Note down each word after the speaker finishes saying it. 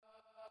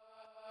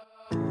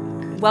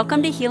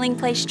Welcome to Healing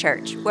Place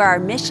Church, where our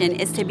mission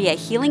is to be a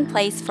healing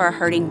place for a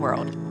hurting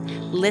world.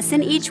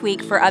 Listen each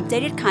week for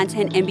updated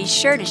content and be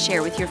sure to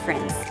share with your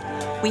friends.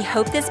 We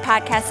hope this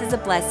podcast is a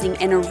blessing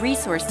and a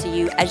resource to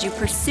you as you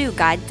pursue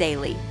God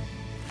daily.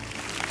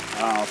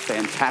 Oh,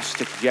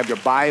 fantastic. If you have your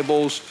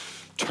Bibles,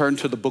 turn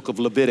to the book of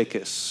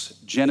Leviticus.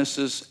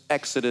 Genesis,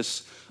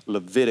 Exodus,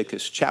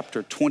 Leviticus,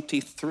 chapter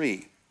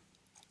 23.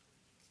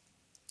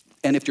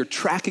 And if you're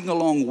tracking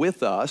along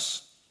with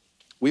us,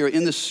 we are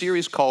in this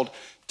series called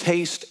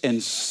Taste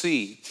and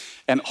See.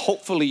 And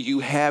hopefully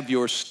you have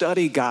your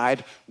study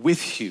guide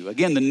with you.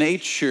 Again, the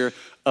nature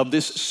of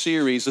this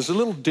series is a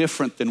little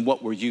different than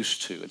what we're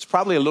used to. It's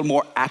probably a little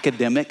more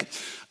academic.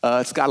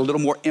 It's got a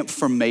little more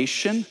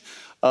information.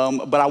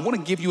 But I want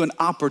to give you an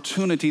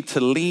opportunity to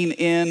lean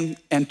in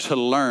and to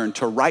learn,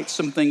 to write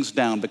some things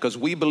down, because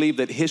we believe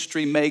that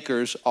history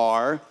makers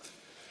are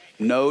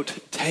note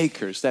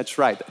takers. That's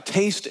right.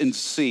 Taste and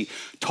see.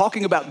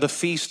 Talking about the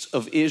feasts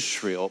of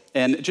Israel.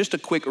 And just a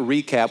quick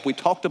recap, we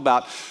talked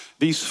about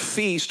these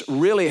feasts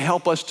really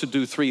help us to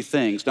do three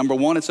things. Number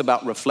one, it's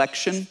about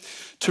reflection,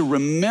 to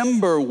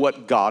remember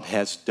what God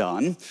has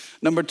done.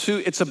 Number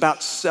two, it's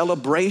about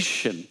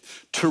celebration,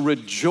 to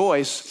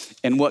rejoice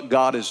in what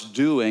God is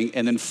doing.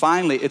 And then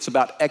finally, it's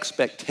about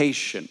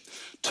expectation,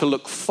 to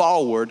look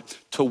forward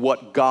to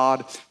what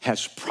God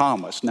has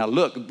promised. Now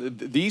look,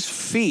 these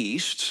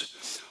feasts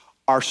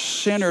are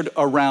centered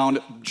around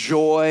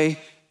joy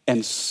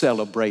and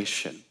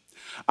celebration.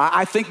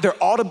 I think there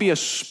ought to be a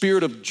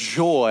spirit of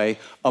joy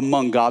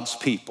among God's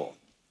people.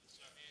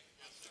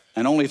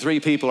 And only 3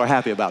 people are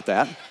happy about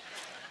that.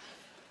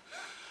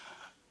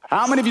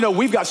 How many of you know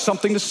we've got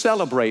something to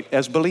celebrate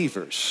as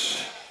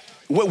believers?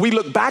 We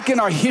look back in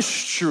our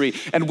history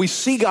and we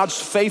see God's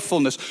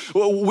faithfulness.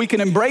 We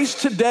can embrace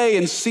today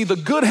and see the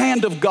good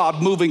hand of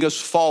God moving us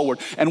forward.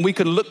 And we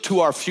can look to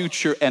our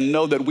future and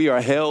know that we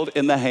are held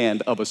in the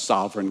hand of a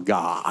sovereign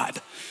God.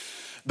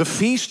 The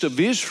Feast of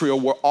Israel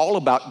were all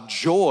about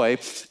joy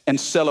and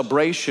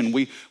celebration.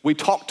 We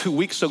talked 2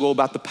 weeks ago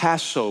about the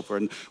Passover,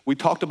 and we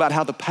talked about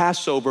how the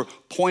Passover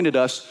pointed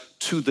us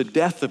to the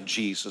death of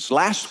Jesus.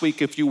 Last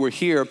week, if you were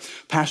here,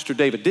 Pastor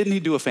David, didn't he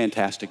do a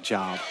fantastic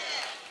job?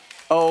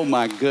 Oh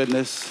my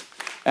goodness.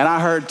 And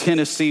I heard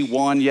Tennessee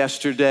won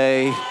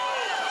yesterday.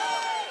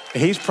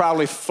 He's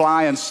probably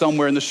flying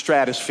somewhere in the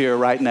stratosphere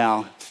right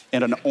now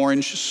in an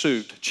orange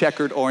suit,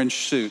 checkered orange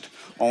suit,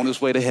 on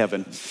his way to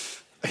heaven.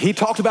 He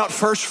talked about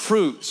first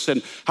fruits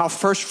and how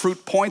first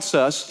fruit points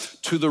us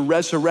to the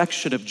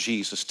resurrection of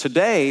Jesus.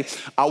 Today,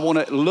 I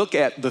want to look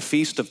at the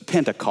Feast of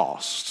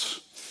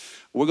Pentecost.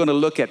 We're going to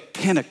look at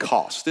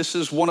Pentecost. This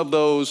is one of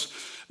those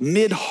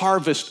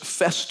mid-harvest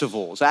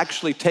festivals,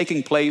 actually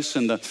taking place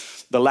in the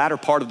latter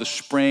part of the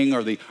spring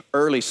or the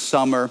early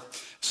summer.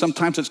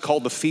 Sometimes it's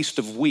called the Feast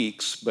of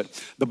Weeks, but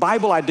the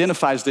Bible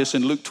identifies this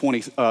in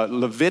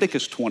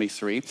Leviticus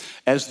 23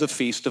 as the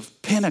Feast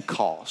of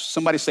Pentecost.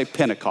 Somebody say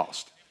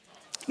Pentecost.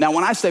 Now,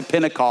 when I say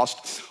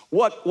Pentecost,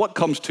 what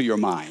comes to your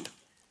mind?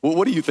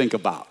 What do you think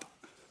about?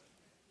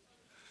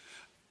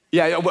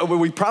 Yeah,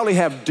 we probably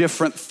have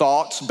different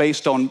thoughts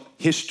based on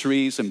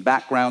histories and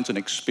backgrounds and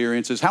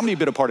experiences. How many of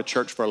you have been a part of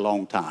church for a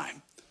long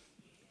time?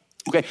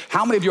 Okay,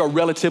 how many of you are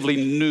relatively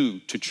new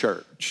to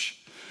church?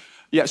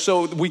 Yeah,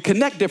 so we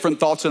connect different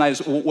thoughts, and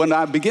when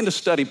I begin to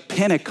study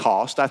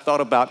Pentecost, I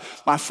thought about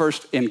my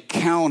first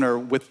encounter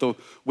with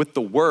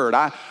the word.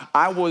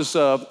 I was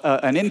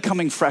an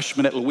incoming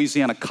freshman at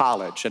Louisiana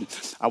College, and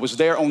I was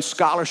there on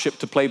scholarship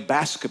to play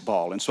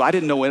basketball, and so I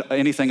didn't know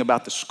anything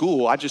about the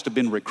school. I just had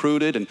been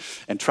recruited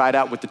and tried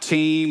out with the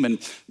team, and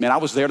man, I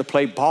was there to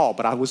play ball,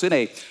 but I was in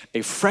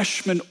a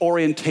freshman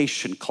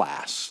orientation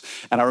class,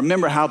 and I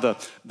remember how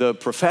the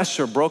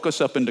professor broke us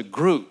up into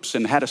groups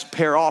and had us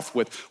pair off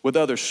with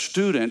other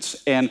students,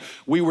 and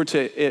we were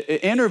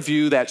to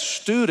interview that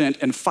student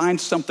and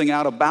find something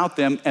out about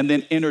them and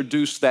then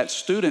introduce that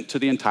student to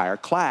the entire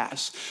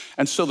class.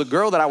 And so the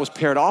girl that I was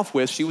paired off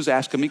with, she was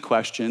asking me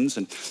questions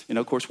and,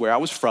 of course, where I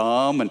was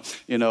from and,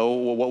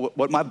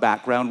 what my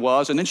background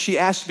was. And then she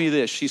asked me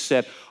this. She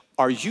said,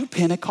 "Are you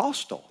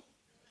Pentecostal?"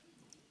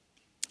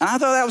 And I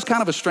thought that was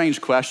kind of a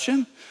strange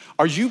question.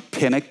 Are you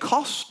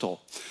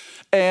Pentecostal?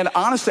 And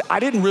honestly,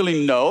 I didn't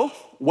really know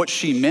what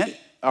she meant,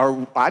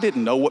 or I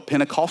didn't know what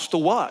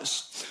Pentecostal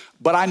was.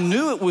 But I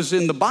knew it was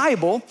in the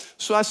Bible,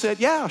 so I said,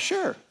 yeah,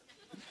 sure.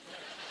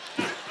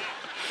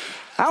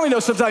 How many know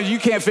sometimes you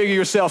can't figure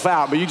yourself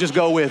out, but you just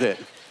go with it?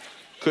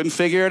 Couldn't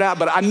figure it out,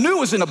 but I knew it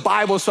was in the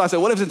Bible, so I said,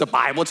 what if it's in the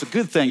Bible? It's a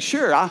good thing.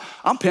 Sure,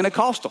 I'm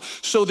Pentecostal.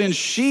 So then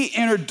she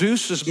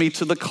introduces me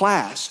to the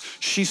class.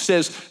 She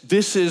says,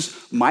 this is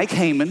Mike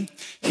Heyman.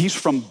 He's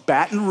from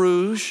Baton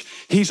Rouge.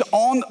 He's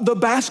on the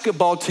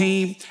basketball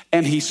team,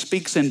 and he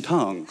speaks in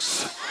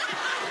tongues.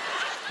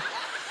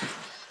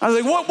 I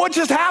was like, what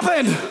just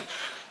happened?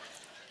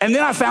 And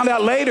then I found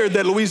out later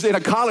that Louisiana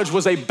College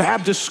was a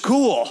Baptist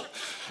school.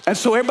 And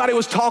so everybody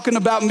was talking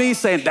about me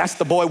saying, that's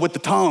the boy with the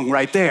tongue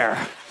right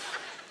there.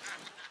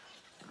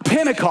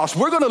 Pentecost,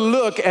 we're gonna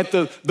look at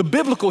the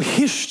biblical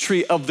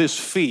history of this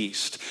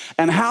feast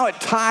and how it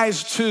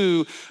ties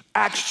to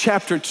Acts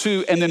chapter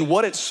 2 and then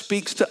what it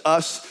speaks to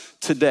us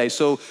today.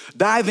 So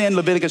dive in,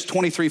 Leviticus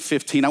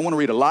 23:15. I wanna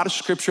read a lot of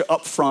scripture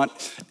up front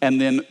and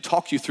then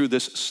talk you through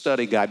this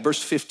study guide.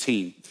 Verse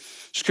 15,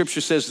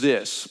 scripture says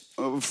this,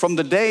 from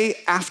the day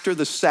after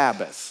the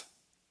Sabbath,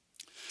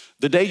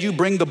 the day you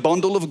bring the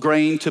bundle of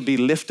grain to be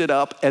lifted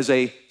up as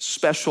a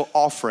special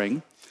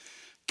offering,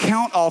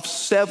 count off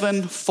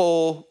 7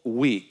 full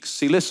weeks.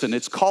 See, listen,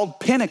 it's called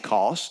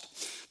Pentecost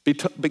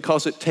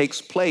because it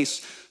takes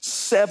place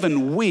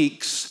 7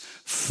 weeks,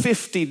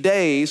 50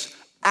 days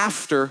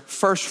after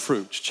first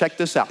fruits. Check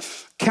this out.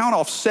 Count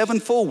off 7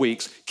 full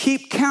weeks.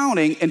 Keep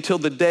counting until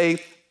the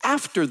day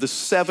after the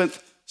 7th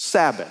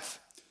Sabbath,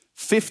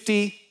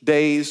 50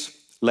 days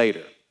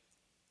later.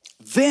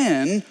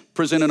 Then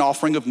present an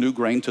offering of new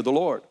grain to the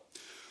Lord.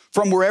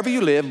 From wherever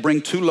you live,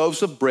 bring 2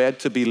 loaves of bread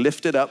to be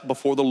lifted up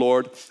before the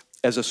Lord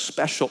as a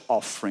special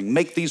offering.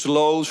 Make these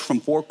loaves from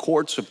 4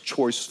 quarts of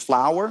choice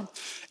flour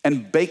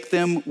and bake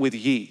them with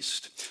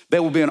yeast. They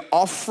will be an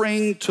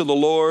offering to the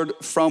Lord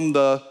from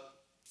the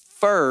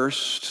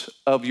first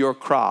of your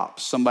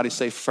crops. Somebody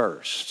say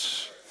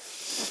first.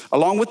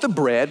 Along with the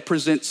bread,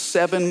 present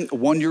 7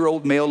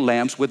 one-year-old male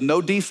lambs with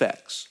no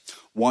defects.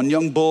 1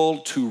 young bull,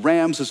 2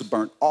 rams as a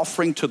burnt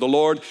offering to the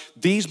Lord.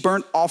 These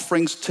burnt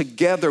offerings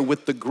together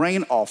with the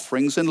grain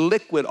offerings and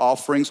liquid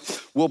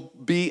offerings will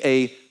be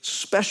a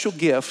special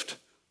gift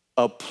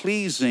of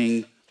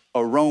pleasing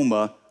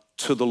aroma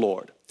to the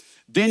Lord.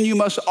 Then you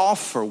must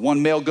offer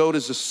 1 male goat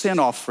as a sin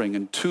offering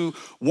and 2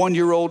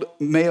 one-year-old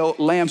male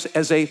lambs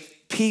as a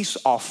peace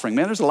offering.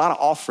 Man, there's a lot of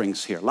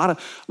offerings here, a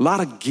lot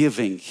of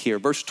giving here.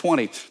 Verse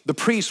 20, the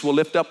priest will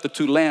lift up the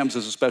 2 lambs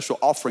as a special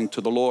offering to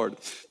the Lord,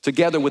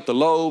 together with the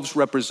loaves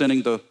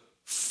representing the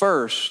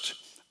first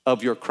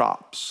of your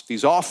crops.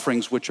 These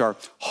offerings, which are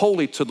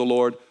holy to the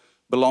Lord,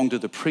 belong to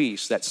the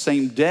priest. That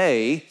same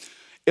day,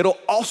 it'll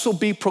also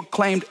be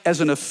proclaimed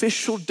as an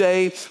official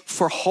day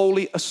for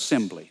holy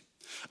assembly,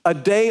 a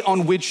day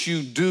on which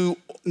you do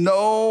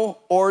no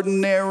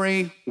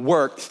ordinary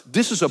work.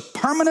 This is a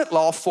permanent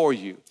law for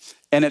you,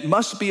 and it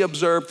must be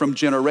observed from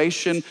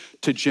generation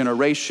to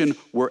generation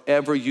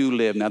wherever you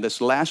live. Now this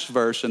last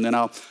verse, and then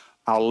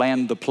I'll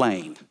land the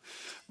plane.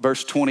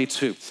 Verse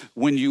 22,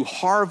 when you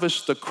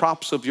harvest the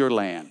crops of your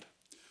land,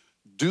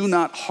 do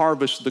not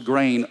harvest the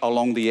grain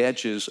along the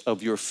edges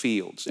of your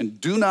fields,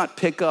 and do not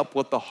pick up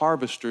what the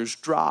harvesters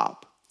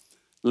drop.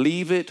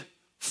 Leave it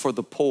for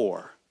the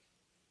poor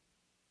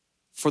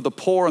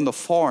and the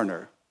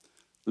foreigner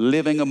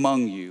living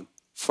among you,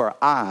 for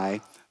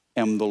I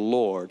am the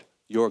Lord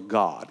your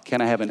God.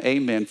 Can I have an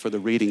amen for the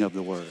reading of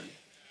the word?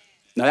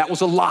 Now that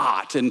was a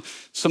lot, and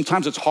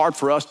sometimes it's hard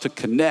for us to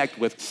connect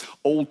with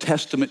Old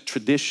Testament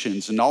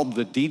traditions and all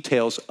the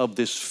details of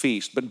this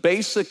feast. But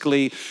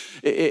basically,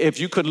 if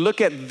you could look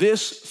at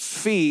this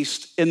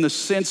feast in the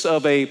sense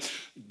of a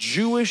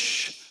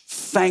Jewish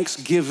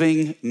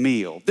Thanksgiving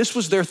meal. This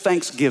was their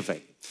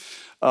Thanksgiving.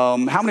 How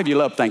many of you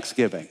love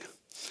Thanksgiving?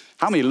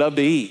 How many love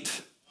to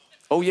eat?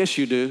 Oh, yes,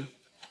 you do.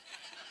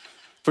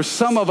 For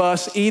some of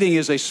us, eating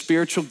is a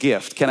spiritual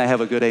gift. Can I have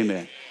a good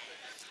amen?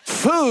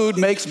 Food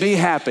makes me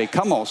happy.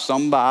 Come on,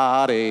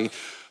 somebody.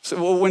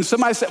 So when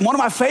somebody said, one of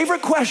my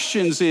favorite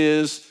questions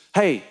is,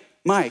 hey,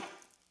 Mike,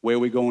 where are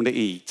we going to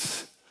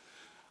eat?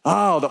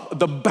 Oh,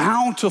 the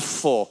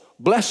bountiful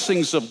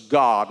blessings of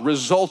God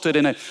resulted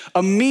in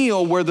a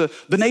meal where the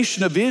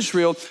nation of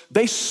Israel,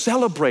 they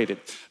celebrated.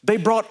 They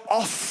brought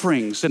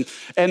offerings, and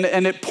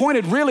it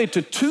pointed really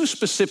to 2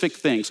 specific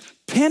things.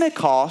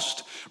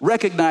 Pentecost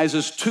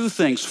recognizes 2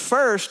 things.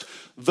 First,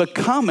 the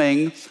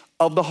coming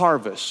of the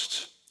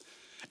harvest.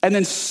 And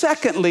then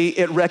secondly,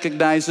 it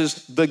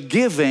recognizes the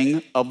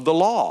giving of the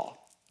law,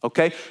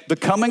 okay? The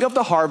coming of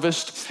the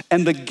harvest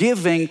and the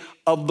giving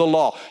of the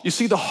law. You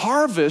see, the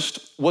harvest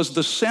was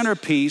the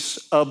centerpiece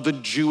of the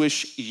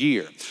Jewish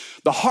year.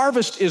 The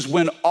harvest is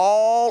when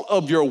all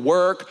of your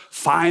work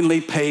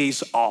finally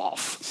pays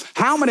off.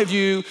 How many of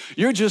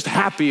you're just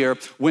happier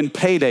when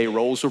payday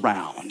rolls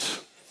around?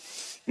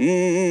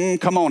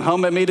 Come on,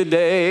 hum at me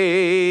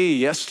today.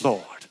 Yes,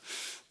 Lord.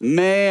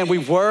 Man,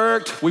 we've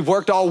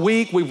worked all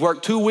week, we've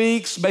worked 2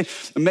 weeks,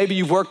 maybe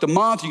you've worked a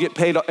month, you get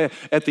paid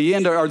at the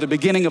end or the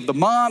beginning of the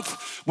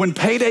month. When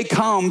payday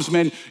comes,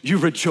 man, you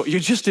rejoice, you're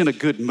just in a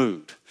good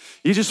mood.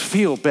 You just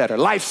feel better.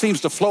 Life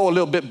seems to flow a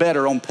little bit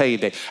better on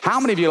payday. How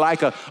many of you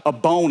like a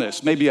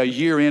bonus, maybe a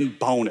year-end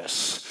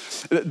bonus?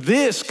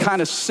 This kind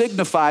of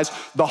signifies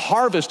the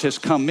harvest has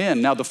come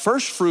in. Now, the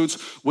first fruits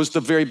was the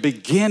very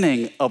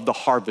beginning of the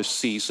harvest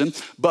season,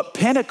 but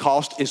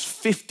Pentecost is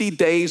 50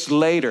 days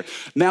later.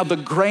 Now, the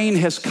grain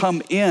has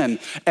come in,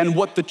 and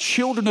what the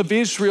children of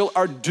Israel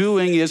are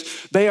doing is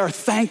they are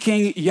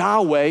thanking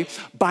Yahweh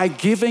by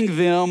giving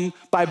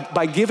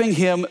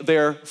him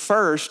their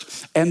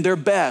first and their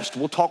best.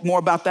 We'll talk more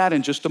about that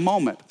in just a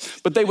moment.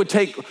 But they would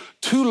take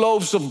 2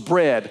 loaves of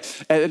bread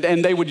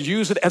and they would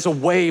use it as a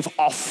wave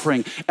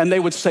offering. And they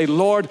would say,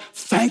 Lord,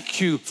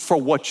 thank you for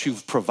what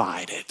you've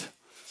provided.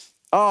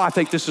 Oh, I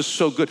think this is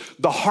so good.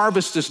 The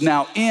harvest is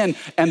now in,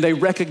 and they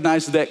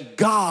recognize that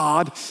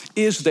God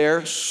is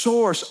their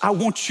source. I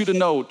want you to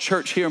know,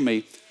 church, hear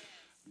me.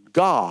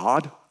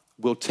 God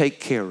will take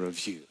care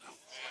of you.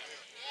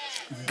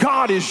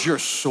 God is your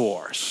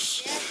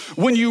source.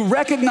 When you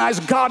recognize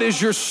God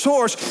is your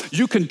source,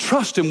 you can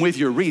trust him with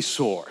your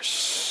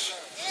resource.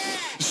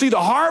 See,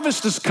 the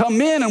harvest has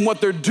come in, and what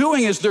they're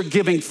doing is they're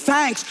giving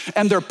thanks,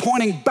 and they're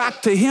pointing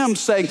back to him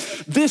saying,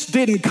 this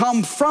didn't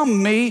come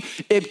from me,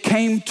 it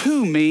came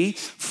to me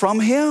from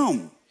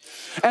him.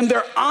 And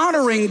they're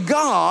honoring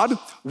God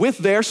with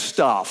their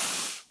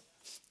stuff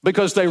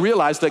because they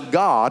realize that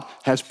God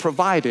has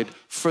provided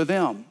for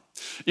them.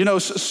 You know,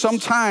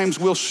 sometimes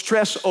we'll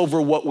stress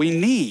over what we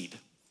need.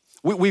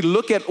 We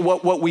look at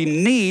what we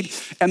need,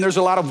 and there's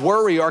a lot of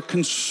worry or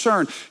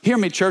concern. Hear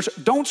me, church.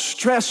 Don't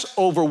stress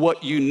over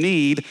what you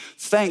need.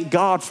 Thank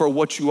God for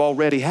what you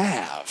already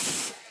have.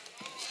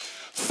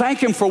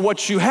 Thank him for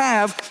what you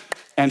have,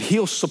 and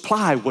he'll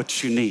supply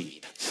what you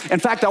need.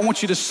 In fact, I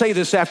want you to say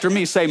this after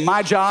me. Say,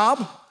 my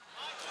job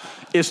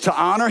is to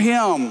honor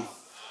him.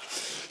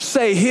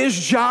 Say, his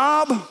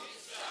job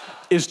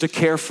is to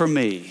care for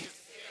me.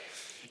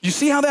 You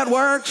see how that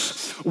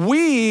works?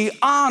 We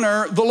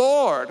honor the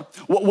Lord.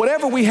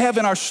 Whatever we have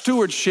in our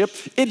stewardship,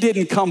 it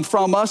didn't come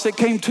from us, it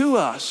came to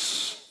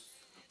us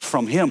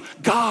from him.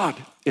 God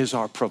is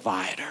our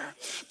provider.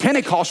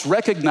 Pentecost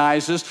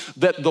recognizes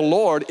that the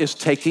Lord is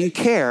taking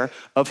care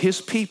of his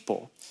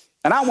people.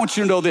 And I want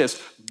you to know this,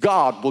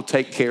 God will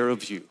take care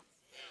of you.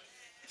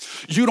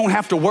 You don't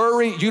have to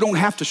worry. You don't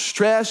have to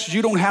stress.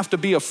 You don't have to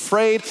be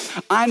afraid.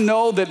 I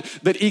know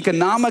that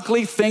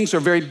economically things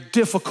are very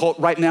difficult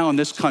right now in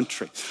this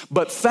country.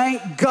 But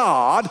thank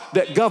God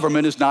that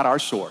government is not our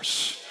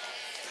source.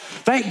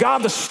 Thank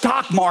God the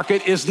stock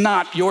market is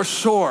not your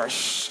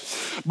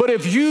source. But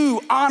if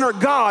you honor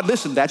God,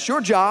 listen, that's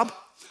your job.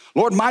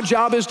 Lord, my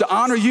job is to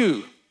honor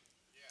you.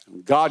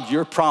 God,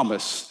 your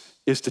promise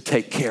is to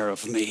take care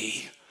of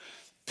me.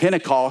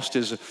 Pentecost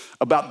is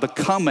about the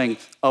coming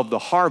of the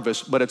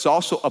harvest, but it's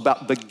also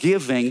about the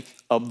giving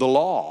of the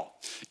law.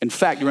 In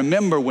fact, you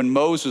remember when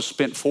Moses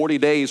spent 40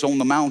 days on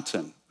the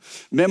mountain.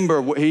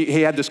 Remember,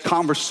 he had this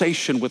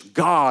conversation with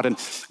God, and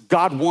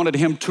God wanted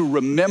him to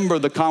remember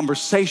the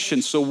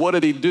conversation. So what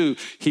did he do?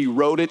 He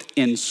wrote it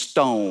in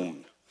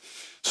stone.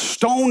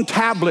 Stone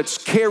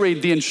tablets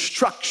carried the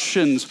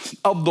instructions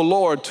of the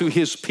Lord to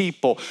his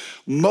people.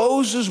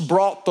 Moses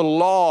brought the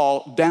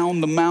law down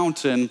the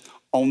mountain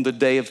on the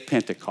day of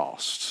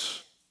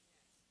Pentecost.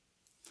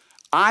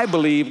 I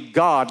believe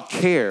God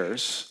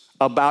cares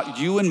about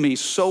you and me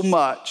so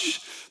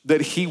much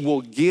that he will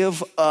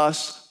give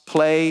us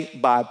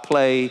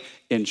play-by-play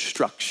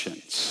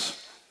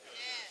instructions.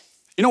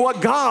 You know what?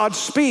 God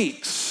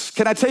speaks.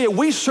 Can I tell you,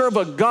 we serve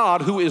a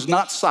God who is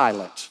not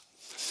silent,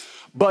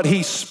 but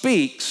he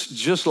speaks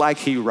just like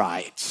he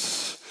writes.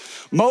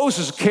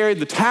 Moses carried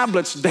the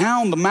tablets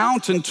down the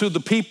mountain to the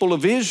people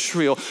of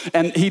Israel,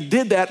 and he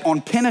did that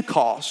on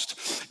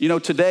Pentecost. You know,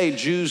 today,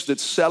 Jews that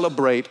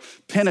celebrate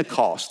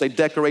Pentecost, they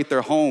decorate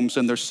their homes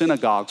and their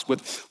synagogues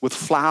with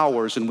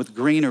flowers and with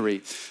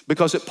greenery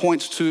because it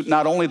points to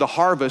not only the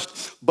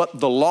harvest, but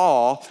the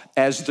law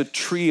as the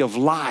tree of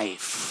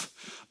life.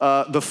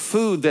 The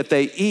food that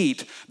they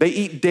eat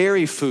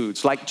dairy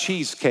foods like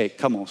cheesecake.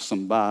 Come on,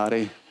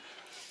 somebody.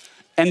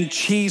 And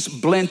cheese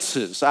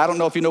blintzes. I don't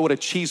know if you know what a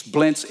cheese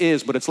blintz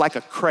is, but it's like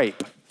a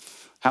crepe.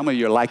 How many of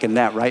you are liking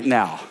that right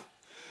now?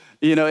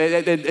 You know,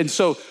 and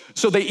so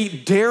they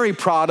eat dairy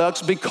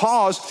products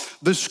because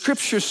the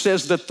scripture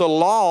says that the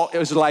law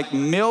is like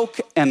milk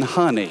and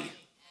honey.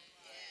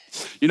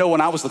 You know,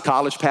 when I was the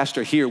college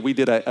pastor here, we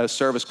did a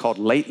service called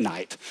Late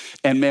Night.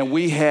 And man,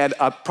 we had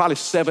probably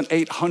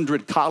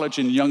 700-800 college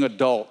and young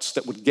adults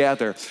that would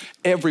gather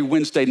every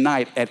Wednesday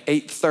night at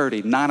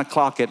 8:30, 9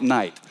 o'clock at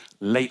night.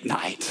 Late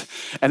night.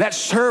 And that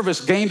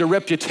service gained a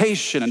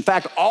reputation. In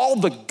fact, all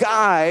the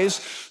guys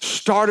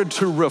started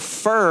to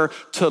refer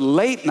to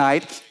late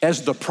night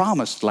as the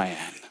promised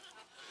land.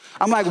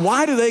 I'm like,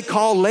 why do they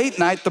call late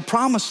night the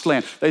promised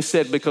land? They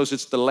said, because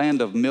it's the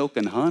land of milk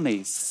and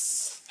honey.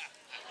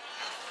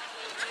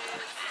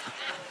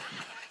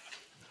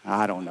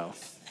 I don't know.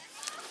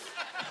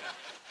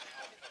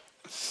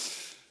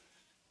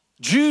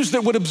 Jews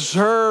that would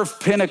observe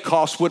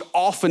Pentecost would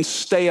often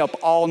stay up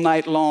all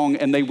night long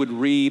and they would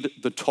read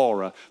the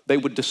Torah. They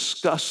would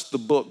discuss the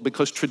book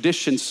because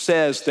tradition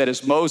says that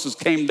as Moses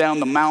came down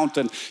the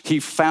mountain,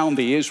 he found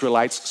the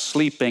Israelites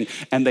sleeping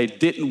and they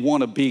didn't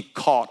want to be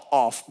caught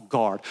off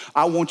guard.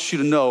 I want you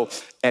to know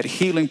at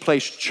Healing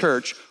Place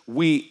Church,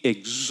 we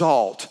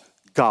exalt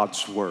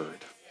God's word.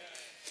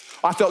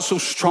 I felt so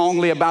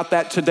strongly about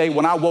that today.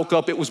 When I woke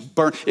up, it was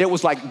burnt. It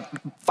was like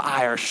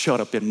fire shut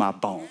up in my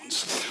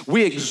bones.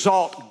 We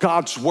exalt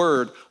God's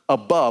word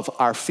above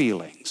our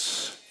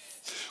feelings.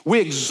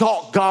 We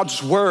exalt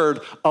God's word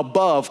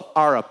above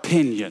our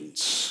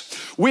opinions.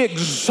 We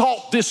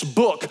exalt this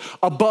book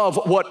above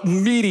what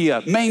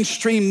media,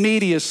 mainstream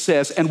media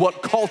says and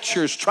what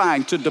culture is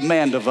trying to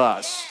demand of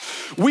us.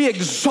 We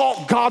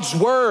exalt God's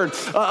word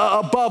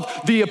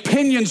above the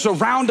opinions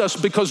around us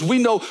because we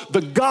know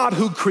the God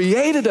who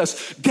created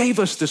us gave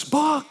us this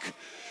book.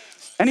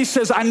 And he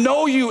says, I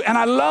know you and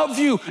I love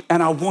you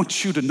and I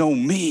want you to know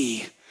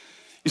me.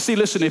 You see,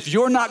 listen, if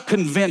you're not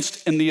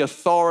convinced in the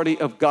authority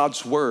of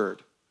God's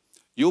word,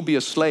 you'll be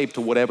a slave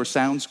to whatever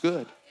sounds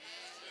good.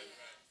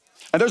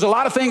 And there's a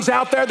lot of things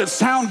out there that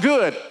sound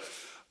good,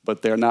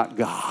 but they're not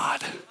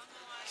God.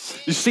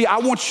 You see, I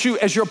want you,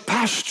 as your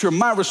pastor,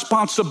 my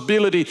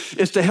responsibility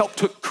is to help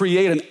to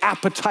create an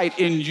appetite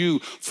in you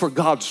for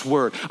God's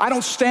word. I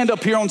don't stand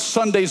up here on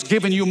Sundays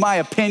giving you my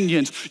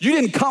opinions. You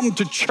didn't come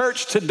to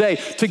church today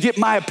to get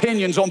my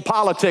opinions on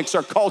politics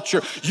or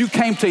culture. You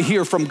came to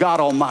hear from God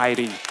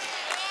Almighty.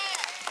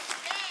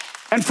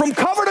 And from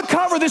cover to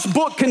cover, this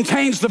book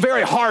contains the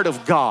very heart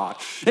of God.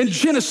 In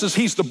Genesis,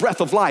 he's the breath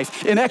of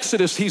life. In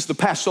Exodus, he's the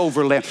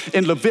Passover lamb.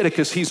 In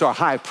Leviticus, he's our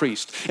high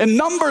priest. In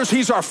Numbers,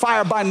 he's our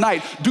fire by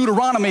night.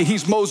 Deuteronomy,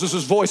 he's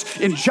Moses' voice.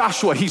 In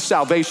Joshua, he's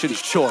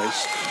salvation's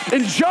choice.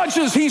 In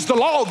Judges, he's the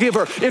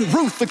lawgiver. In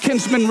Ruth, the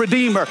kinsman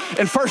redeemer.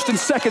 In 1st and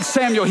 2nd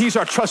Samuel, he's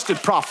our trusted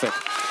prophet.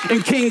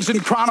 In Kings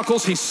and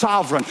Chronicles, he's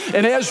sovereign.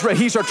 In Ezra,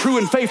 he's our true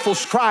and faithful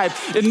scribe.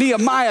 In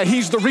Nehemiah,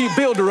 he's the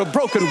rebuilder of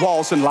broken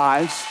walls and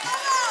lives.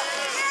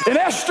 In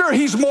Esther,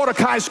 he's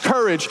Mordecai's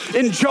courage.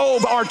 In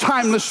Job, our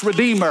timeless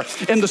redeemer.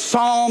 In the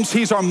Psalms,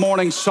 he's our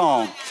morning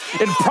song.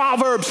 In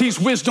Proverbs, he's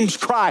wisdom's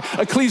cry.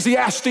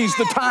 Ecclesiastes,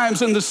 the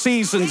times and the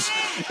seasons.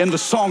 In the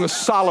Song of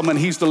Solomon,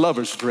 he's the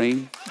lover's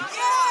dream.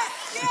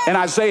 In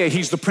Isaiah,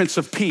 he's the Prince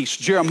of Peace.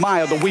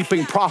 Jeremiah, the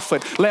weeping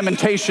prophet.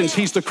 Lamentations,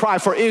 he's the cry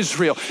for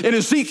Israel. In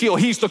Ezekiel,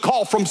 he's the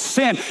call from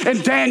sin.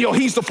 In Daniel,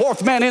 he's the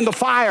fourth man in the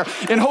fire.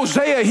 In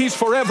Hosea, he's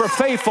forever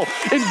faithful.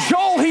 In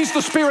Joel, he's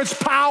the Spirit's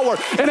power.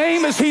 In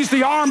Amos, he's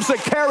the arms that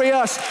carry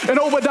us. In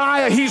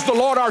Obadiah, he's the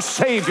Lord our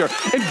Savior.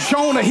 In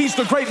Jonah, he's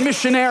the great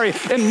missionary.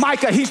 In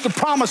Micah, he's the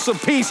promise of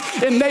peace.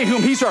 In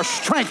Nahum, he's our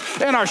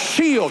strength and our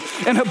shield.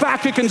 In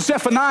Habakkuk and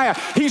Zephaniah,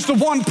 he's the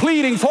one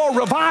pleading for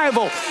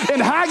revival. In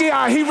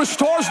Haggai, he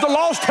restores the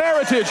lost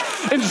heritage.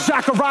 In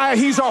Zechariah,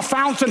 he's our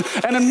fountain.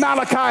 And in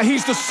Malachi,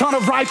 he's the Son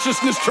of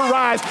righteousness to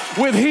rise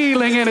with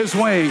healing in his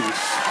wings.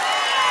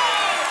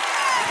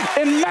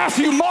 In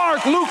Matthew,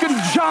 Mark, Luke,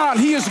 and John,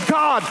 he is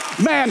God,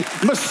 man,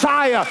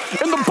 Messiah.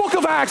 In the book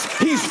of Acts,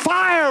 he's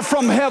fire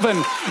from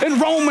heaven. In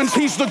Romans,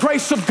 he's the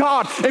grace of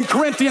God. In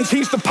Corinthians,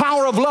 he's the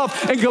power of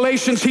love. In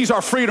Galatians, he's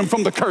our freedom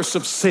from the curse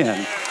of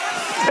sin.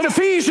 In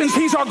Ephesians,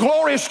 he's our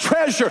glorious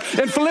treasure.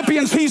 In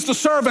Philippians, he's the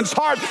servant's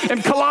heart.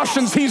 In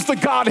Colossians, he's the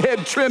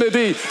Godhead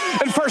Trinity.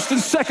 In 1st and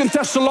 2nd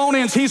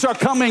Thessalonians, he's our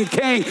coming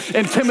king.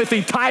 In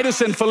Timothy,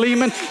 Titus, and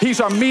Philemon, he's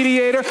our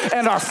mediator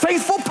and our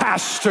faithful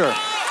pastor.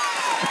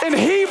 In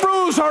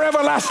Hebrews, our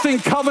everlasting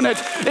covenant.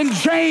 In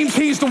James,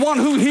 he's the one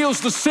who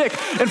heals the sick.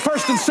 In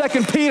 1st and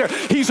 2nd Peter,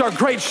 he's our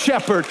great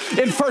shepherd.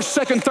 In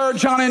 1st, 2nd, 3rd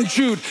John, and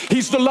Jude,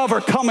 he's the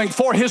lover coming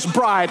for his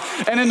bride.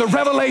 And in the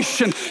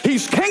Revelation,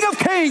 he's King of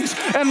kings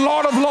and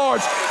Lord of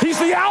lords. He's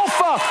the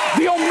Alpha,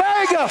 the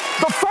Omega,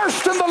 the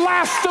first and the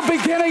last, the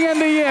beginning and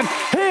the end.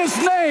 His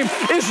name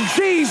is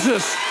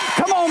Jesus.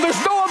 Come on,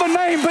 there's no other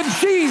name but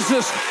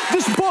Jesus.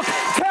 This book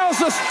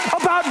tells us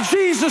about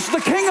Jesus,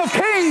 the King of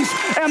kings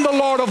and the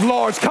Lord of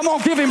lords. Come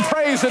on, give him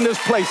praise in this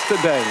place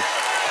today.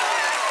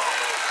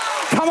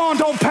 Come on,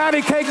 don't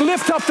patty cake.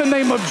 Lift up the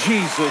name of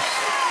Jesus.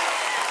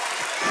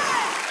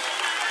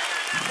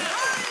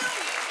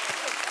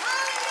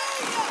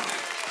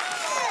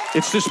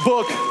 It's this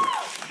book.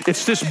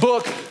 It's this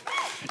book.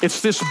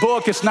 It's this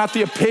book. It's not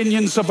the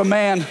opinions of a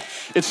man.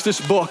 It's this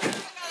book.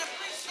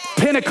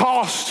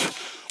 Pentecost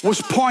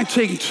was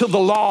pointing to the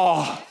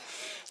law.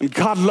 And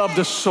God loved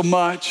us so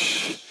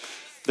much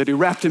that he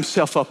wrapped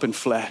himself up in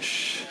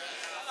flesh.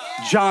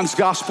 John's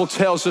gospel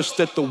tells us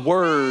that the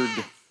word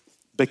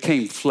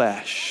became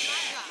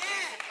flesh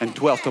and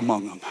dwelt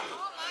among them.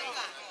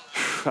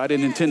 I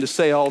didn't intend to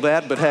say all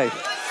that, but hey.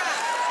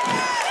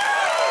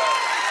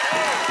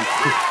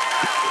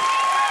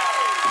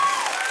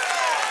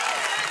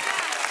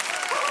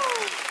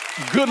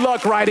 Good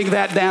luck writing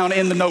that down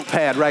in the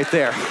notepad right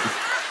there.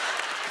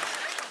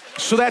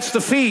 So that's the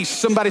feast.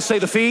 Somebody say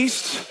the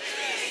feast.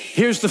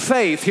 Here's the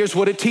faith. Here's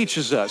what it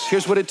teaches us.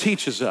 Here's what it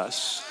teaches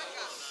us.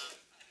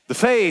 The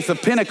faith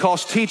of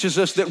Pentecost teaches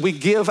us that we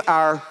give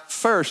our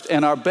first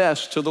and our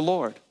best to the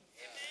Lord.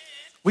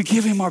 We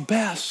give him our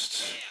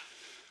best.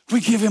 We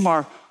give him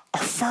our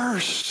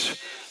first.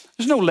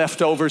 There's no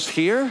leftovers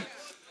here.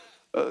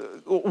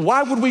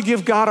 Why would we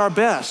give God our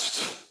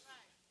best?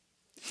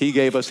 He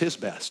gave us his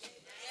best.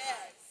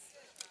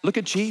 Look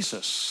at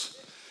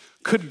Jesus.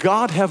 Could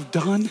God have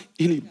done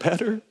any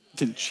better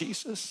than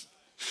Jesus?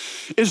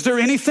 Is there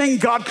anything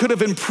God could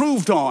have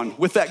improved on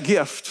with that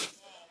gift?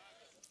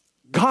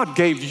 God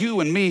gave you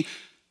and me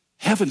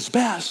heaven's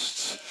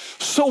best.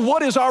 So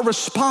what is our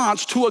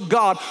response to a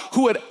God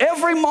who at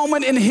every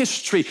moment in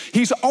history,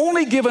 he's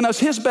only given us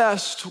his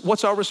best?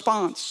 What's our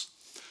response?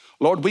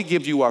 Lord, we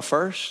give you our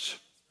first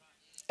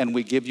and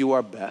we give you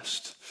our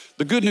best.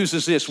 The good news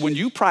is this: when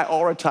you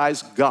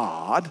prioritize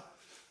God,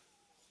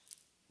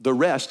 the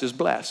rest is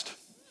blessed.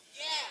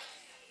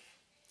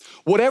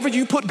 Whatever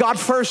you put God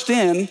first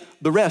in,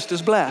 the rest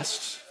is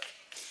blessed.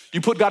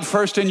 You put God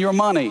first in your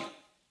money,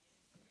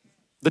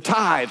 the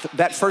tithe,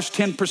 that first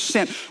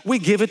 10%, we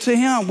give it to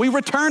him. We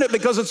return it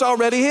because it's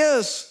already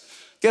his.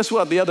 Guess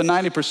what? The other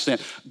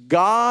 90%.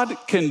 God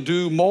can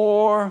do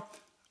more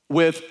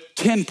with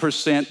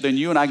 10% than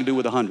you and I can do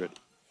with 100.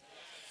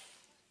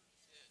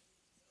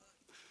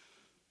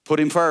 Put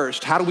him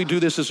first. How do we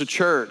do this as a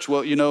church?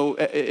 Well, you know,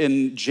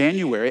 in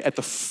January, at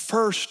the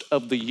first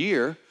of the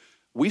year,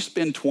 we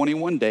spend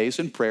 21 days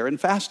in prayer and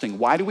fasting.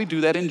 Why do we do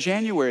that in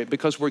January?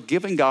 Because we're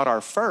giving God our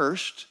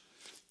first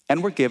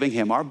and we're giving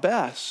him our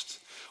best.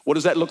 What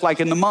does that look like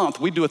in the month?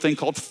 We do a thing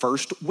called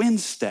First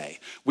Wednesday.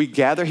 We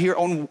gather here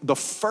on the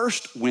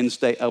first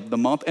Wednesday of the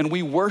month and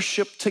we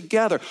worship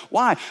together.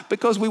 Why?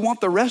 Because we want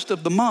the rest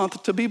of the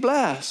month to be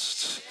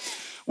blessed.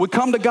 We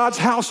come to God's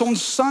house on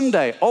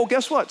Sunday. Oh,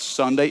 guess what?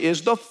 Sunday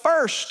is the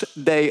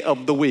first day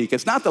of the week.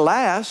 It's not the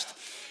last.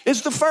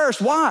 It's the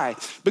first. Why?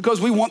 Because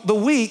we want the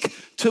week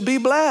to be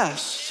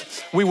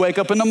blessed. We wake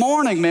up in the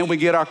morning, man. We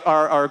get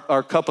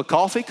our cup of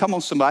coffee. Come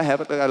on, somebody,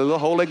 have it. Got a little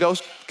Holy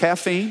Ghost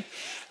caffeine.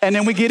 And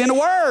then we get in the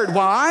Word.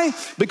 Why?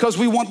 Because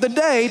we want the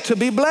day to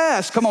be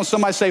blessed. Come on,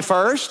 somebody say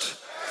first.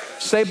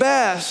 Say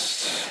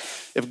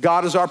best. If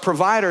God is our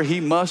provider,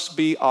 he must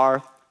be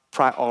our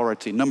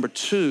priority. Number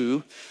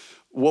two,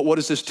 what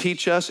does this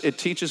teach us? It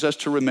teaches us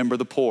to remember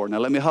the poor. Now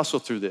let me hustle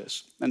through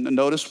this. And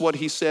notice what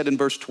he said in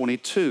verse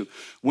 22.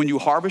 When you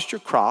harvest your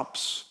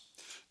crops,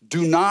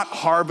 do not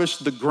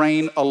harvest the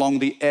grain along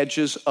the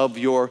edges of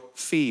your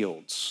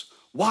fields.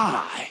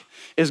 Why?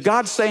 Is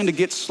God saying to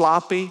get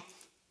sloppy?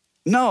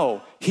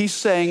 No, he's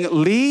saying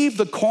leave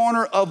the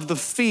corner of the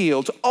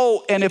field.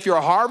 Oh, and if your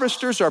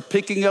harvesters are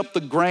picking up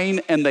the grain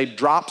and they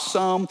drop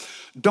some,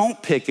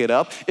 don't pick it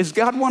up. Is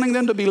God wanting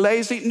them to be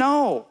lazy?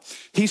 No.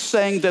 He's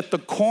saying that the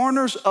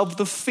corners of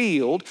the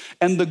field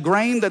and the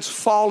grain that's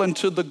fallen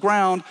to the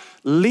ground,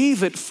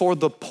 leave it for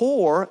the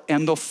poor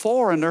and the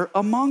foreigner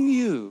among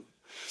you.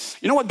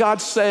 You know what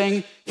God's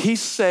saying?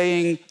 He's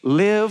saying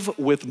live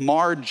with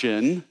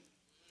margin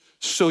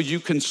so you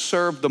can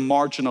serve the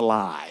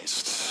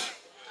marginalized.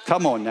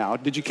 Come on now,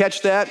 did you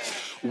catch that?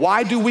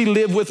 Why do we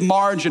live with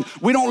margin?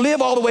 We don't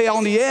live all the way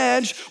on the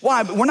edge.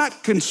 Why? We're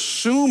not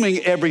consuming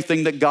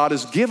everything that God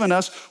has given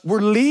us.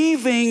 We're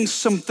leaving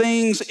some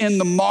things in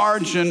the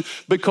margin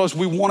because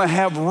we want to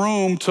have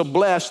room to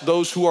bless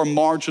those who are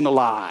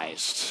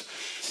marginalized.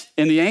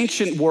 In the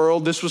ancient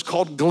world, this was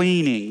called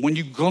gleaning. When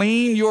you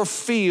glean your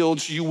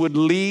fields, you would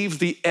leave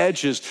the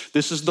edges.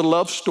 This is the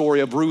love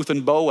story of Ruth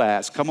and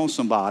Boaz. Come on,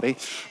 somebody.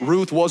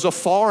 Ruth was a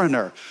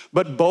foreigner,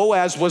 but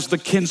Boaz was the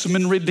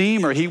kinsman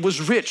redeemer. He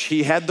was rich.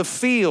 He had the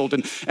field,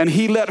 and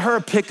he let her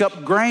pick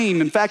up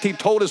grain. In fact, he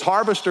told his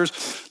harvesters,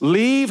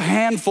 leave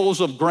handfuls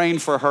of grain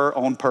for her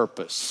on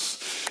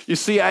purpose. You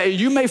see,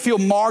 you may feel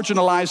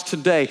marginalized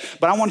today,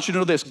 but I want you to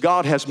know this.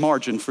 God has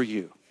margin for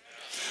you.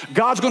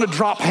 God's gonna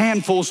drop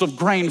handfuls of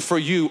grain for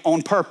you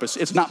on purpose.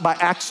 It's not by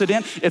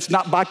accident. It's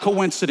not by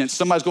coincidence.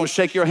 Somebody's gonna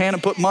shake your hand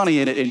and put money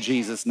in it in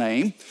Jesus'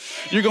 name.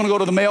 You're gonna go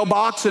to the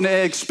mailbox and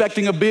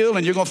expecting a bill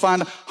and you're gonna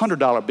find a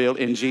 $100 bill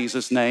in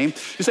Jesus' name.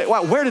 You say,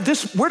 wow, where did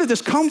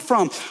this come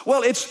from?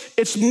 Well,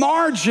 it's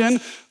margin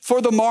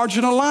for the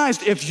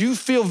marginalized. If you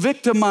feel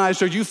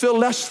victimized or you feel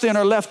less than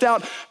or left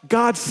out,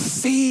 God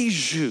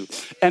sees you.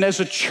 And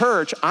as a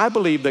church, I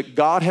believe that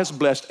God has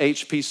blessed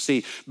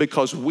HPC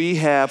because we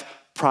have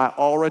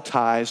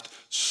prioritized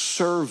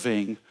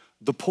serving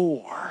the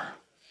poor.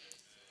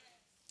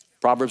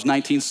 Proverbs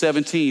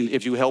 19:17,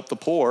 if you help the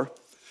poor,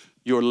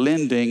 you're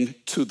lending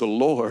to the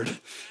Lord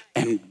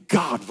and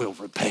God will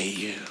repay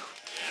you.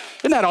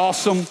 Isn't that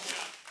awesome?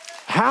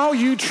 How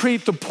you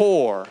treat the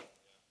poor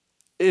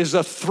is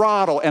a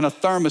throttle and a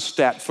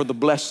thermostat for the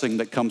blessing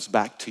that comes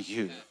back to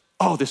you.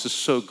 Oh, this is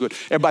so good.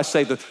 Everybody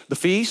say the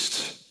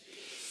feast,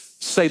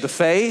 say the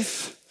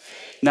faith,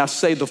 now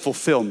say the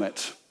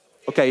fulfillment.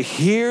 Okay,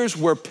 here's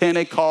where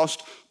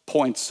Pentecost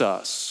points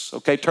us.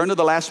 Okay, turn to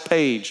the last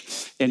page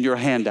in your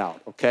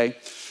handout, okay?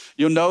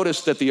 You'll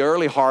notice that the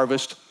early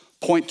harvest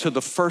point to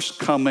the first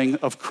coming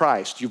of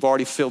Christ. You've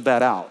already filled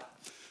that out.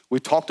 We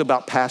talked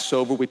about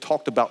Passover. We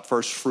talked about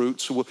first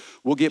fruits.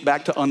 We'll get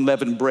back to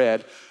unleavened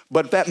bread.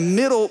 But that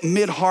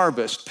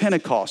mid-harvest,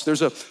 Pentecost,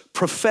 there's a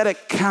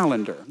prophetic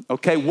calendar,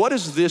 okay? What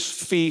does this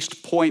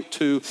feast point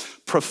to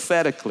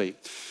prophetically?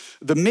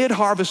 The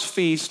mid-harvest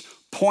feast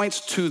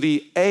points to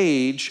the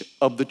age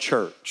of the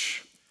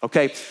church,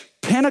 okay?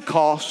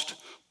 Pentecost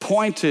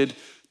pointed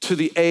to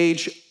the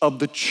age of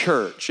the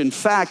church. In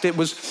fact, it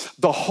was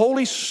the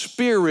Holy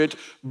Spirit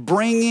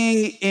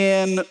bringing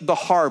in the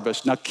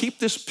harvest. Now keep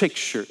this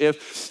picture.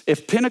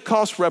 If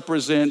Pentecost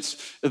represents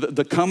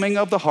the coming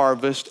of the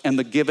harvest and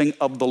the giving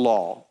of the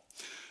law,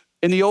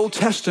 in the Old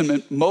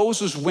Testament,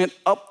 Moses went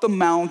up the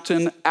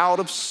mountain out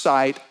of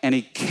sight and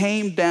he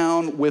came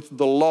down with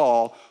the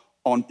law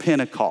on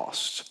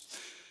Pentecost.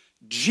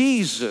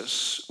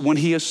 Jesus, when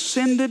he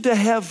ascended to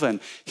heaven,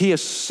 he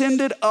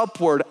ascended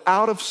upward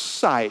out of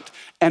sight.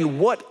 And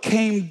what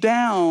came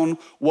down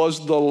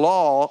was the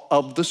law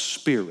of the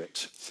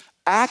Spirit.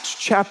 Acts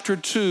chapter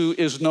 2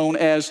 is known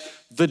as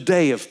the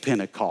day of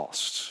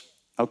Pentecost.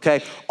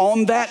 Okay,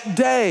 on that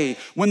day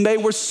when they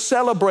were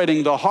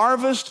celebrating the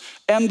harvest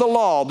and the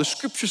law, the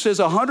scripture says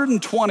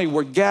 120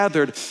 were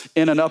gathered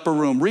in an upper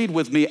room. Read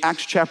with me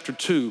Acts chapter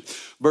 2,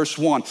 verse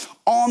 1.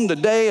 On the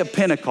day of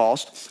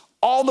Pentecost,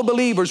 all the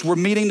believers were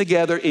meeting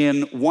together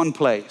in one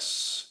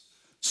place.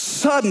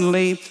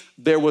 Suddenly,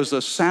 there was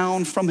a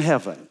sound from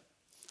heaven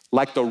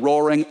like the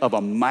roaring of a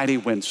mighty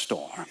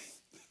windstorm.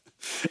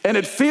 And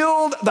it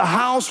filled the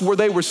house where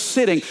they were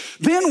sitting.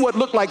 Then what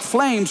looked like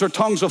flames or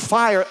tongues of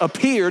fire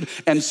appeared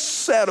and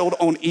settled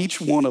on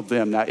each one of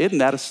them. Now, isn't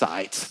that a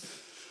sight?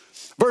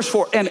 Verse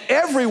 4, and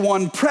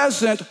everyone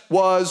present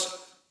was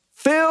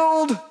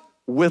filled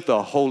with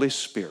the Holy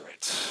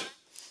Spirit.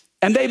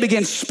 And they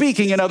began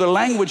speaking in other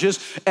languages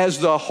as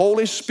the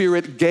Holy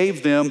Spirit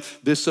gave them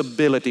this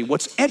ability.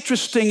 What's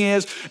interesting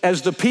is,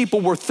 as the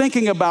people were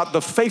thinking about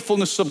the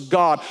faithfulness of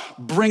God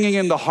bringing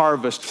in the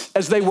harvest,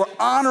 as they were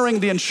honoring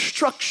the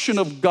instruction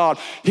of God,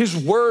 his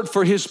word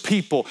for his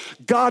people,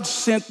 God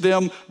sent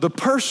them the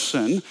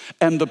person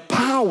and the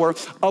power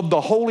of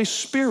the Holy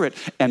Spirit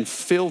and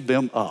filled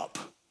them up.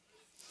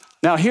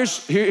 Now, here's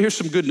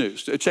some good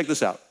news. Check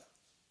this out.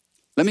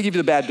 Let me give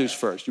you the bad news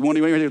first. You want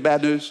to hear the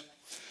bad news?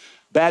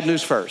 Bad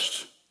news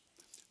first.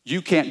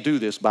 You can't do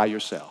this by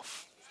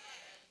yourself.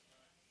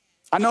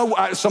 I know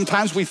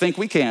sometimes we think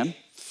we can,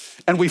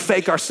 and we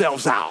fake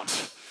ourselves out.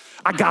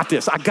 I got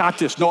this.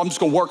 No, I'm just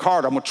gonna work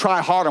harder. I'm gonna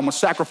try harder. I'm gonna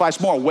sacrifice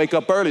more. Wake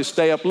up early,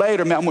 stay up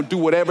later. Man, I'm gonna do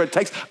whatever it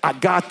takes. I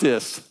got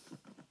this.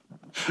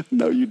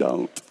 No, you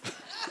don't.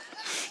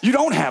 You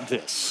don't have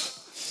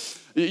this.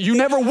 You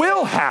never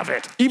will have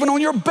it. Even on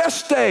your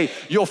best day,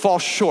 you'll fall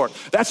short.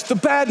 That's the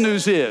bad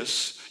news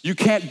is, you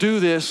can't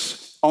do this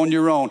on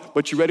your own.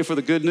 But you ready for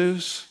the good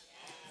news?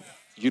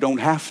 You don't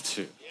have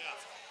to.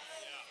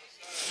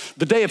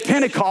 The day of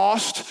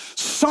Pentecost,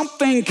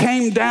 something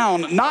came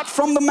down, not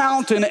from the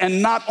mountain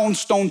and not on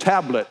stone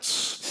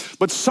tablets,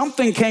 but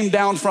something came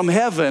down from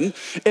heaven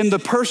in the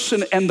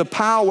person and the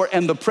power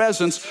and the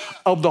presence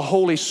of the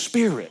Holy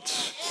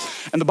Spirit.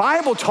 And the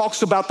Bible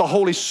talks about the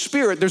Holy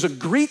Spirit. There's a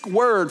Greek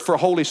word for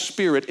Holy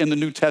Spirit in the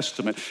New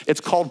Testament.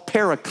 It's called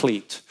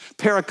paraclete.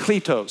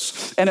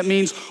 Parakletos, and it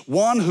means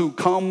one who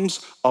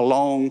comes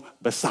along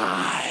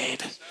beside.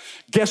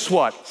 Guess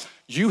what?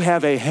 You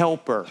have a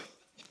helper.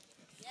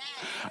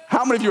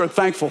 How many of you are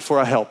thankful for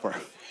a helper?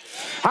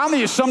 How many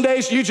of you, some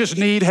days you just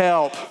need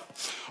help?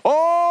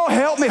 Oh,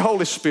 help me,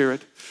 Holy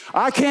Spirit.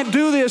 I can't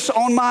do this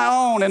on my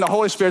own. And the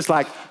Holy Spirit's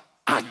like,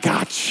 I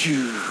got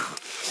you.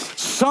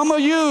 Some of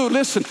you,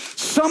 listen,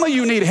 some of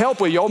you need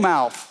help with your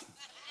mouth.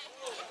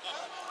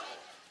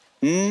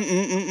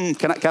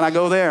 Can I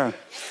go there?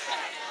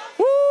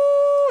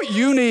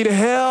 You need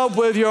help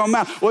with your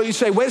mouth. Well, you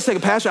say, wait a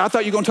second, Pastor, I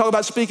thought you were going to talk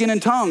about speaking in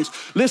tongues.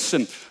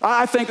 Listen,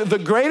 I think the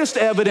greatest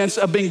evidence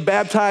of being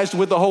baptized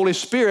with the Holy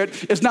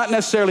Spirit is not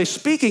necessarily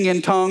speaking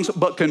in tongues,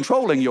 but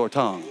controlling your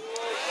tongue.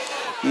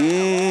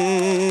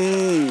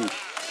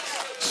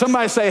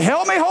 Somebody say,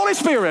 help me, Holy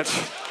Spirit,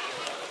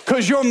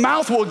 because your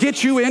mouth will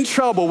get you in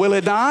trouble, will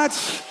it not?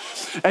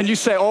 And you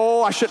say,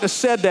 oh, I shouldn't have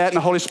said that. And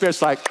the Holy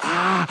Spirit's like,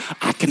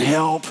 I can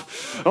help.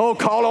 Oh,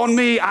 call on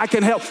me, I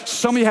can help.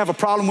 Some of you have a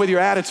problem with your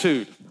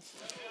attitude.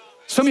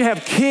 Some of you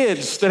have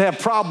kids that have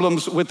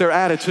problems with their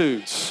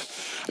attitudes.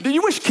 Do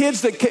you wish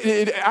kids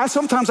that,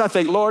 sometimes I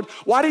think, Lord,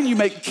 why didn't you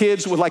make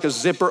kids with like a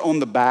zipper on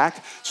the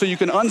back so you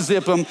can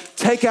unzip them,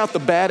 take out the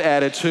bad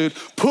attitude,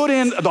 put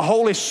in the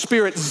Holy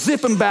Spirit,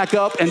 zip them back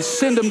up and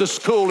send them to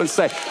school and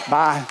say,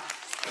 bye.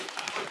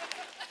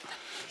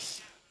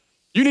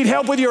 You need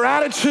help with your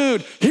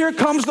attitude. Here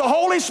comes the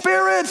Holy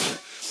Spirit.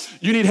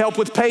 You need help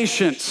with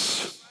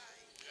patience.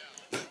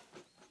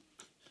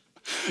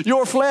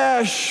 Your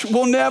flesh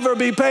will never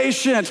be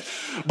patient,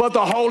 but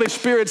the Holy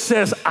Spirit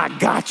says, I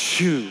got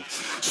you.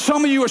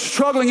 Some of you are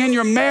struggling in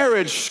your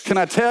marriage. Can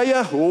I tell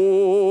you?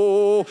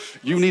 Oh,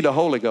 you need a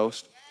Holy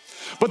Ghost.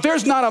 But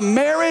there's not a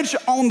marriage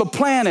on the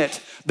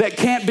planet that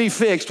can't be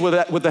fixed with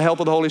the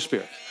help of the Holy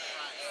Spirit.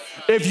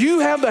 If you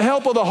have the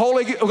help of the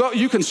Holy Ghost,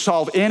 you can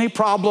solve any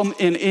problem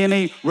in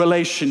any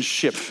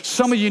relationship.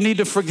 Some of you need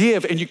to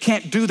forgive, and you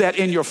can't do that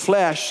in your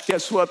flesh.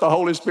 Guess what? The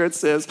Holy Spirit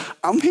says,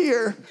 I'm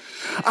here.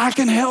 I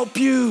can help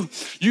you.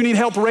 You need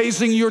help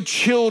raising your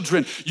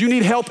children. You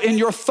need help in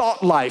your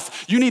thought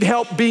life. You need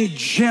help being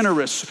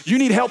generous. You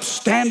need help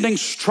standing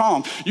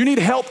strong. You need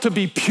help to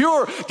be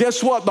pure.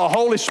 Guess what? The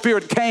Holy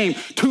Spirit came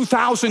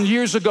 2,000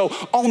 years ago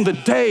on the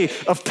day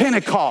of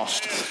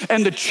Pentecost,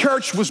 and the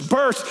church was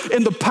birthed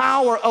in the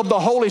power of the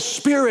Holy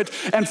Spirit.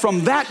 And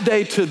from that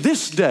day to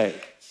this day,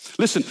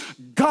 listen,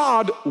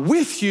 God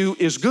with you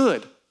is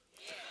good,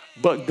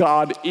 but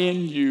God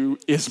in you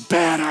is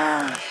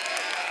better.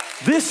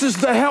 This is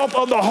the help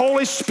of the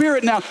Holy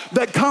Spirit now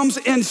that comes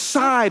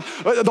inside.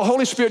 The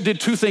Holy Spirit did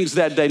two things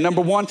that day.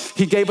 Number one,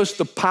 he gave us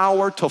the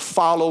power to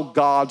follow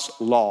God's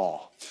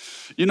law.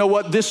 You know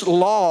what? This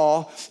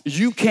law,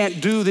 you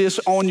can't do this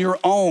on your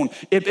own.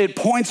 It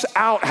points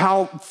out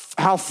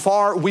how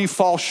far we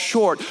fall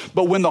short.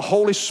 But when the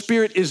Holy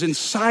Spirit is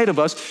inside of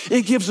us,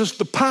 it gives us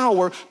the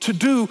power to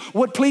do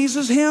what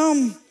pleases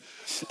Him.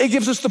 It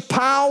gives us the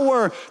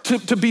power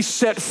to be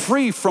set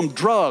free from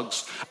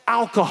drugs,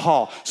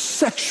 alcohol,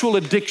 sexual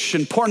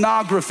addiction,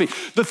 pornography,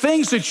 the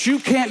things that you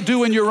can't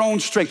do in your own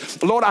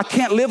strength. Lord, I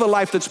can't live a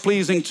life that's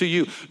pleasing to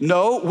you.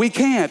 No, we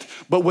can't,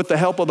 but with the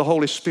help of the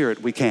Holy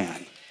Spirit, we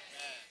can.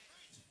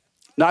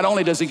 Not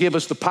only does He give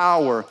us the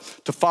power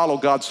to follow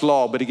God's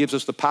law, but He gives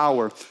us the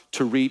power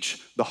to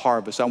reach the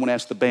harvest. I want to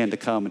ask the band to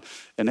come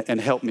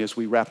and help me as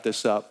we wrap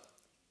this up.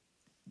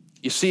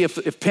 You see,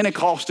 if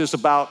Pentecost is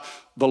about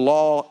the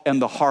law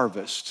and the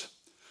harvest,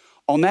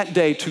 on that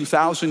day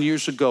 2,000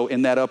 years ago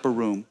in that upper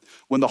room,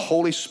 when the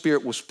Holy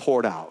Spirit was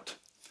poured out,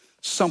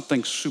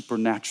 something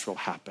supernatural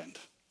happened.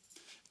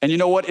 And you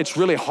know what? It's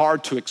really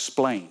hard to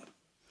explain.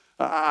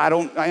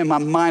 In my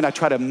mind, I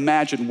try to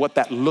imagine what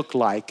that looked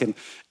like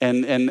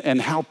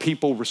and how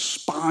people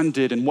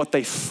responded and what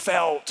they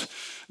felt.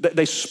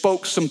 They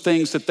spoke some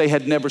things that they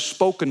had never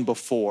spoken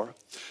before.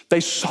 They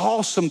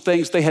saw some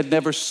things they had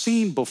never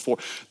seen before.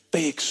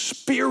 They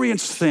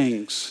experienced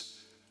things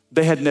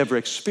they had never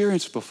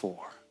experienced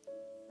before.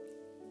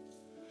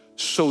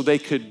 So they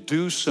could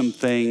do some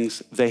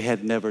things they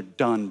had never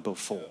done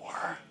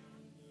before.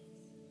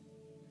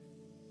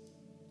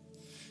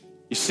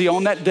 You see,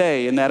 on that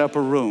day in that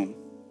upper room,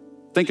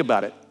 think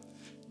about it.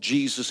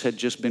 Jesus had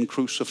just been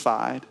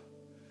crucified.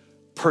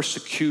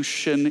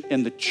 Persecution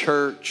in the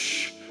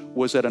church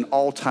was at an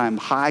all-time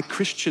high.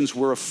 Christians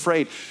were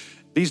afraid.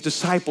 These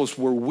disciples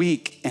were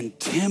weak and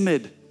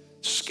timid,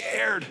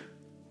 scared.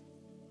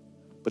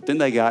 But then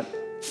they got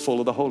full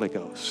of the Holy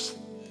Ghost.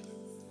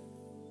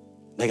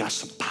 They got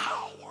some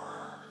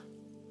power.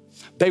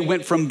 They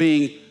went from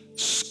being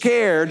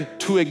scared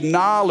to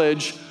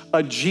acknowledge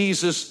a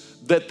Jesus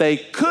that they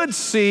could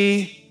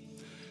see,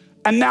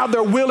 and now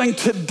they're willing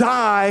to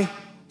die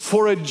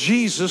for a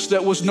Jesus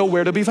that was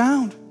nowhere to be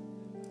found.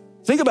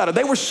 Think about it.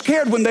 They were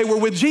scared when they were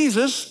with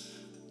Jesus.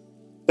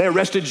 They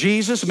arrested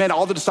Jesus, and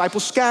all the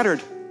disciples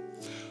scattered.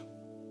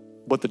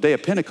 But the day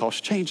of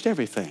Pentecost changed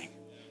everything.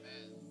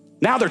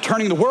 Now they're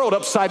turning the world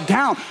upside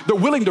down. They're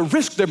willing to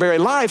risk their very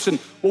lives. And,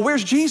 well,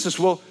 where's Jesus?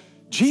 Well,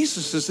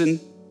 Jesus is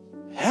in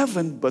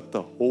heaven, but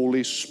the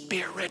Holy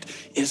Spirit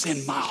is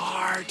in my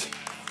heart.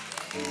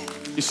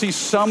 You see,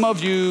 some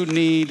of you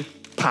need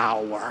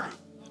power.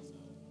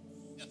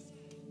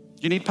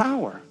 You need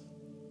power.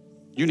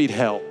 You need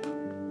help.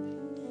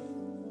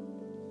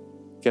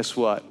 Guess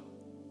what?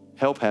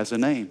 Help has a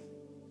name.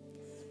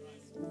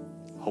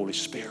 Holy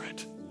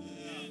Spirit.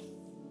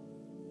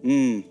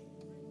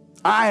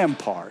 I am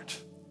part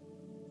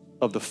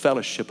of the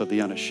fellowship of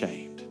the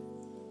unashamed.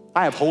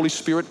 I have Holy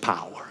Spirit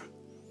power.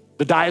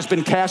 The die has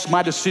been cast.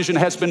 My decision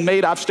has been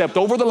made. I've stepped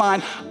over the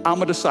line.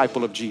 I'm a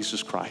disciple of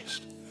Jesus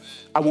Christ.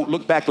 I won't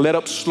look back, let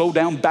up, slow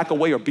down, back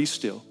away, or be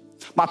still.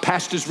 My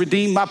past is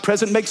redeemed, my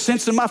present makes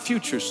sense, and my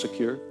future is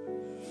secure.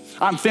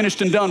 I'm finished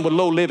and done with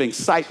low living,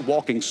 sight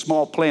walking,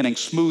 small planning,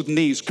 smooth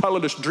knees,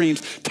 colorless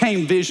dreams,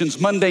 tame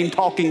visions, mundane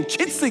talking,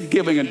 chintzy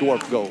giving, and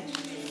dwarf goals.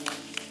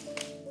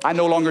 I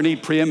no longer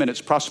need preeminence,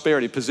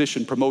 prosperity,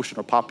 position, promotion,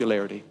 or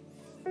popularity.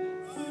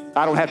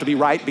 I don't have to be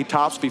right, be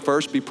tops, be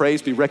first, be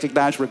praised, be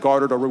recognized,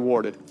 regarded, or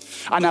rewarded.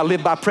 I now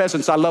live by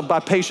presence, I love by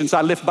patience,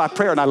 I live by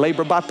prayer, and I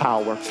labor by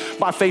power.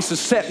 My face is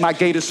set, my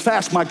gait is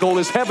fast, my goal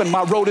is heaven,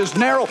 my road is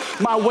narrow,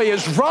 my way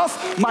is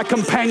rough, my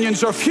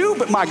companions are few,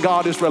 but my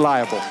God is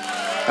reliable,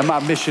 and my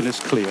mission is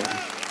clear.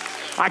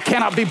 I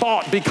cannot be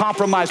bought, be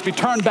compromised, be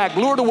turned back,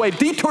 lured away,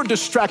 detoured,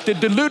 distracted,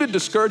 deluded,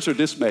 discouraged, or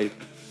dismayed.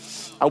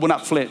 I will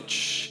not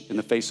flinch in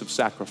the face of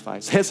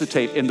sacrifice,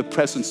 hesitate in the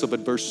presence of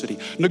adversity,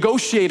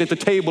 negotiate at the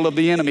table of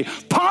the enemy,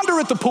 ponder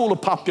at the pool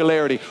of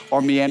popularity,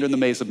 or meander in the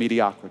maze of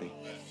mediocrity.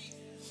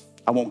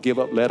 I won't give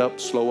up, let up,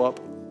 slow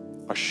up,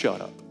 or shut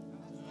up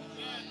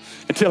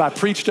until I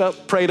preached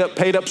up, prayed up,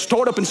 paid up,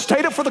 stored up, and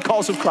stayed up for the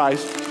cause of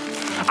Christ.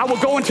 I will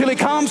go until He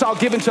comes, I'll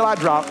give until I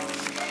drop,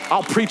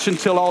 I'll preach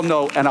until all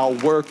know, and I'll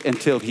work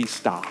until He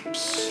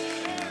stops.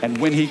 And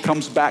when He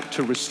comes back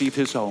to receive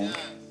His own,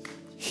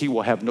 He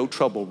will have no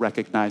trouble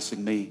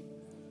recognizing me.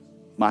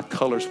 My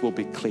colors will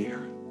be clear.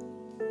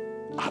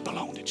 I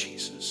belong to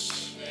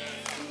Jesus.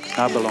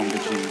 I belong to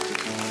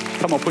Jesus.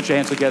 Come on, put your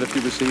hands together if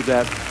you receive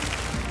that.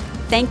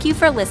 Thank you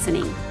for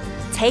listening.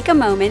 Take a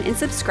moment and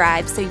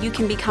subscribe so you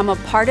can become a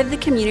part of the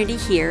community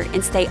here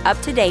and stay up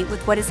to date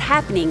with what is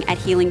happening at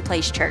Healing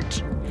Place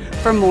Church.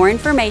 For more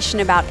information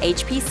about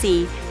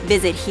HPC,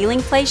 visit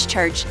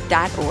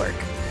healingplacechurch.org.